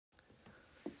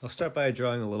I'll start by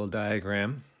drawing a little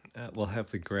diagram. We'll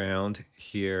have the ground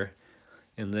here,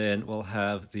 and then we'll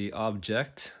have the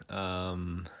object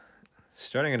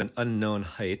starting at an unknown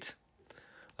height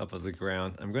up of the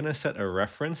ground. I'm going to set a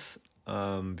reference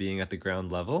being at the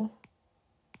ground level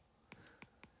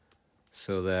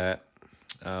so that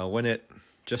when it,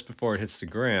 just before it hits the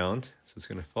ground, so it's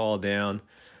going to fall down,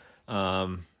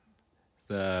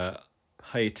 the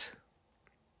height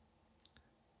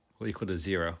will equal to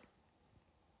 0.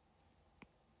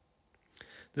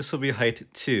 This will be height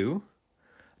 2,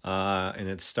 and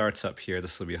it starts up here.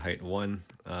 This will be height 1,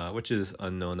 which is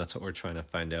unknown. That's what we're trying to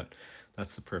find out.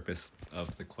 That's the purpose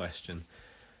of the question.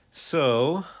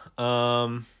 So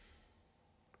the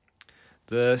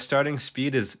starting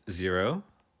speed is 0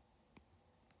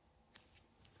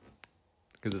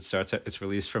 because it's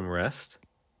released from rest.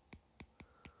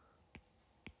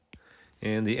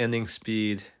 And the ending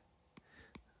speed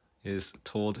is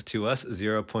told to us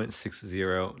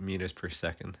 0.60 meters per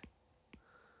second.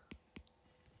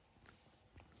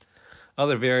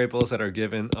 Other variables that are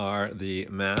given are the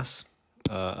mass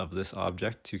of this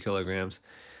object, 2 kilograms,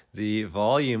 the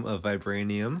volume of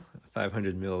vibranium,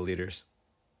 500 milliliters.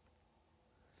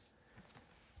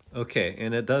 Okay,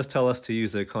 and it does tell us to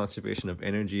use the conservation of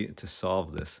energy to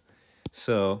solve this.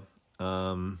 So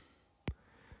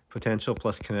potential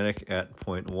plus kinetic at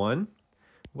 0.1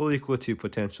 will equal to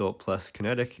potential plus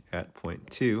kinetic at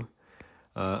 0.2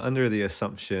 under the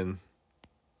assumption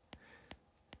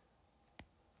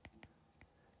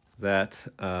that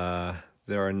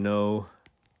there's no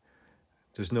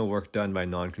work done by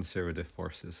non-conservative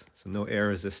forces. So no air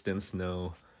resistance,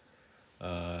 no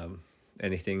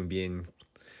anything being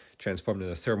transformed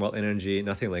into thermal energy,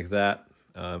 nothing like that.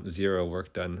 0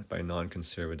 work done by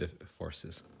non-conservative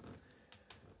forces.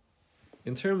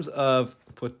 In terms of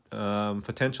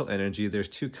potential energy, there's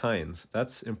 2 kinds.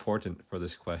 That's important for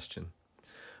this question.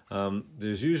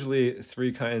 There's usually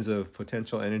 3 kinds of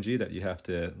potential energy that you have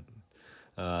to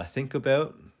think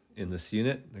about in this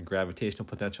unit: the gravitational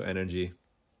potential energy,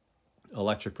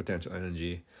 electric potential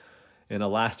energy, and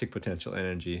elastic potential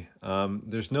energy.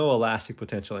 There's no elastic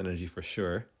potential energy for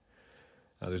sure.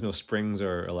 There's no springs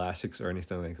or elastics or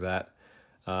anything like that.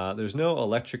 There's no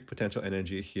electric potential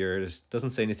energy here. It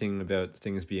doesn't say anything about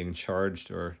things being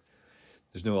charged, or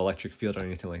there's no electric field or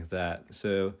anything like that.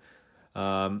 So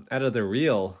out of the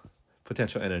real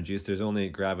potential energies, there's only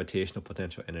gravitational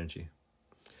potential energy.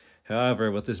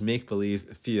 However, with this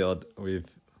make-believe field,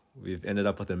 we've ended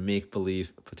up with a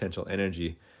make-believe potential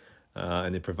energy,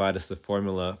 and they provide us the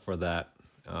formula for that,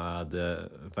 the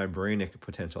vibranic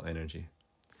potential energy.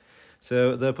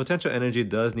 So the potential energy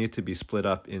does need to be split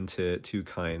up into 2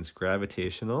 kinds: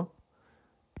 gravitational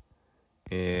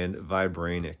and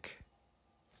vibranic.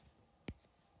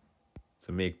 It's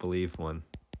a make-believe one.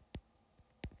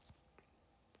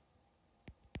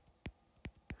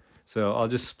 So I'll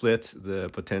just split the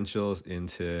potentials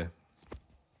into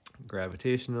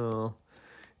gravitational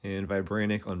and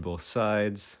vibranic on both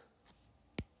sides.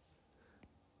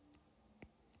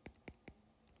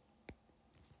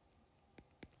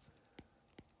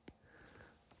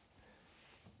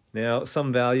 Now,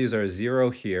 some values are 0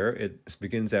 here. It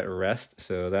begins at rest,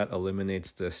 so that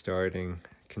eliminates the starting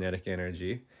kinetic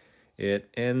energy. It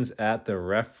ends at the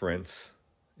reference.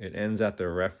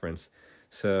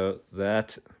 So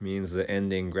that means the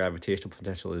ending gravitational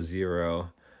potential is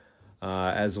 0,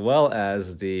 as well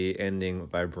as the ending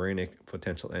vibranic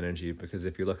potential energy, because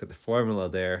if you look at the formula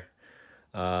there,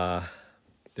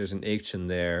 there's an H in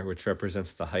there, which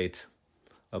represents the height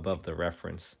above the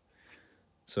reference.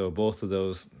 So both of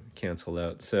those cancel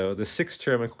out. So the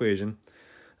 6-term equation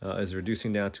is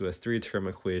reducing down to a 3-term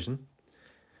equation.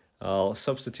 I'll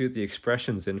substitute the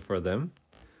expressions in for them.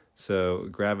 So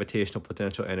gravitational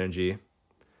potential energy,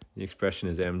 the expression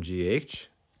is mgh.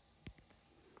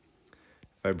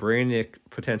 Vibranic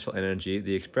potential energy,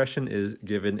 the expression is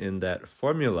given in that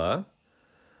formula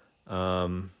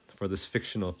for this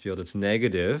fictional field. It's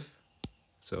negative,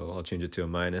 so I'll change it to a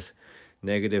minus,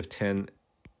 negative 10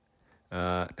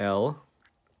 L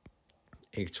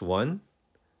H1,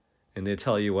 and they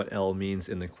tell you what L means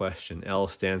in the question. L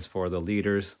stands for the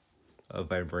liters of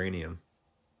vibranium.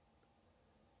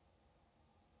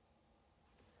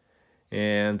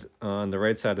 And on the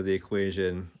right side of the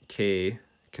equation, K,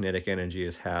 kinetic energy,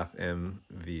 is half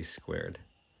mv squared.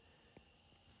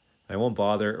 I won't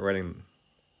bother writing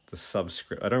the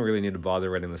subscript. I don't really need to bother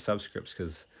writing the subscripts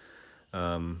because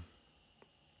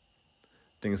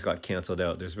things got canceled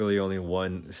out. There's really only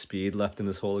one speed left in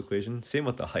this whole equation. Same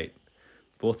with the height.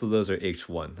 Both of those are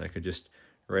h1. I could just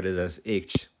write it as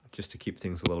h just to keep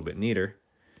things a little bit neater.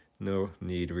 No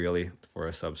need really for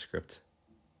a subscript.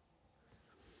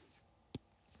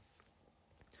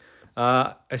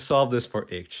 I solved this for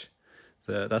h.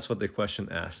 That's what the question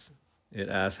asks. It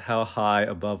asks how high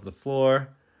above the floor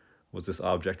was this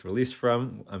object released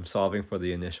from. I'm solving for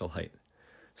the initial height.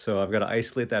 So I've got to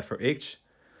isolate that for h.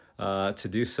 To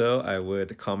do so, I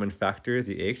would common factor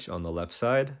the h on the left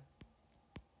side.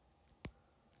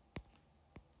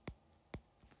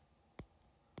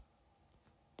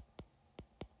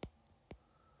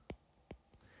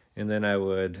 And then I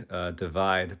would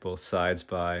divide both sides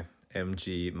by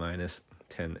mg minus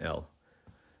 10L.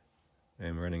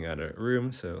 I'm running out of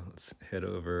room, so let's head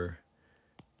over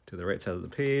to the right side of the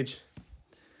page.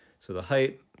 So the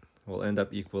height will end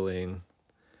up equaling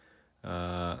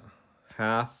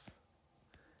half,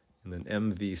 and then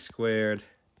mv squared,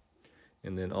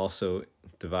 and then also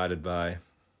divided by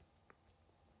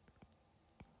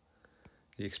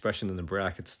the expression in the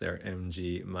brackets there,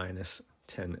 mg minus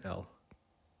 10L.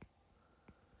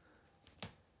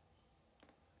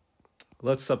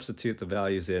 Let's substitute the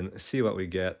values in, see what we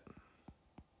get.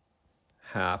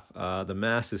 Half. The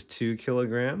mass is 2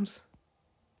 kilograms.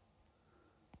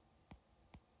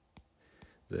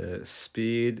 The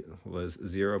speed was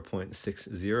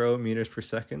 0.60 meters per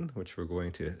second, which we're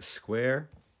going to square.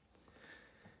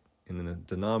 And then the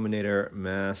denominator,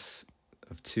 mass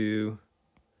of 2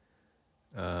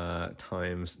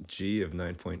 times g of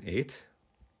 9.8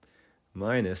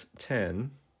 minus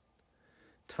 10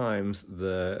 times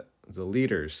the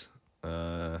liters.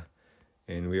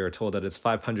 And we are told that it's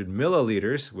 500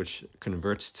 milliliters, which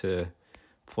converts to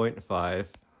 0.5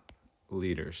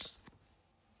 liters.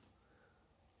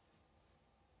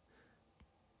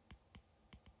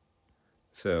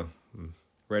 So I'm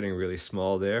writing really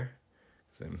small there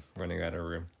because I'm running out of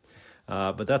room.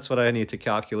 But that's what I need to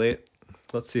calculate.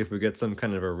 Let's see if we get some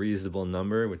kind of a reasonable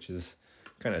number, which is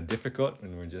kind of difficult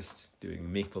when we're just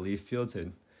doing make-believe fields.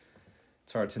 And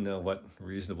it's hard to know what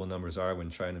reasonable numbers are when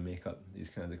trying to make up these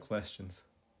kinds of questions.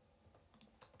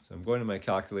 So I'm going to my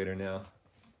calculator now.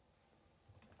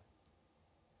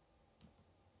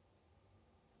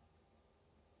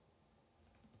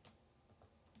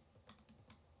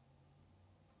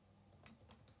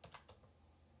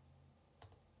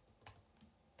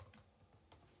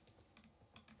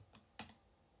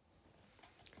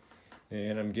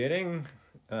 And I'm getting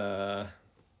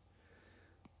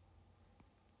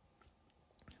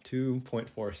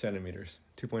 2.4 centimeters,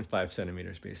 2.5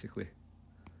 centimeters basically.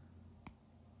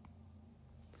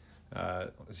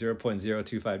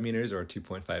 0.025 meters or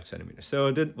 2.5 centimeters. So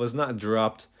it was not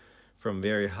dropped from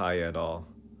very high at all.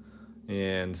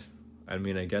 And I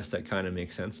mean, I guess that kind of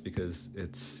makes sense because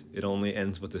it only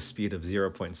ends with a speed of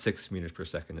 0.6 meters per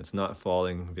second. It's not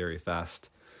falling very fast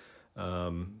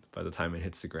by the time it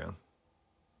hits the ground.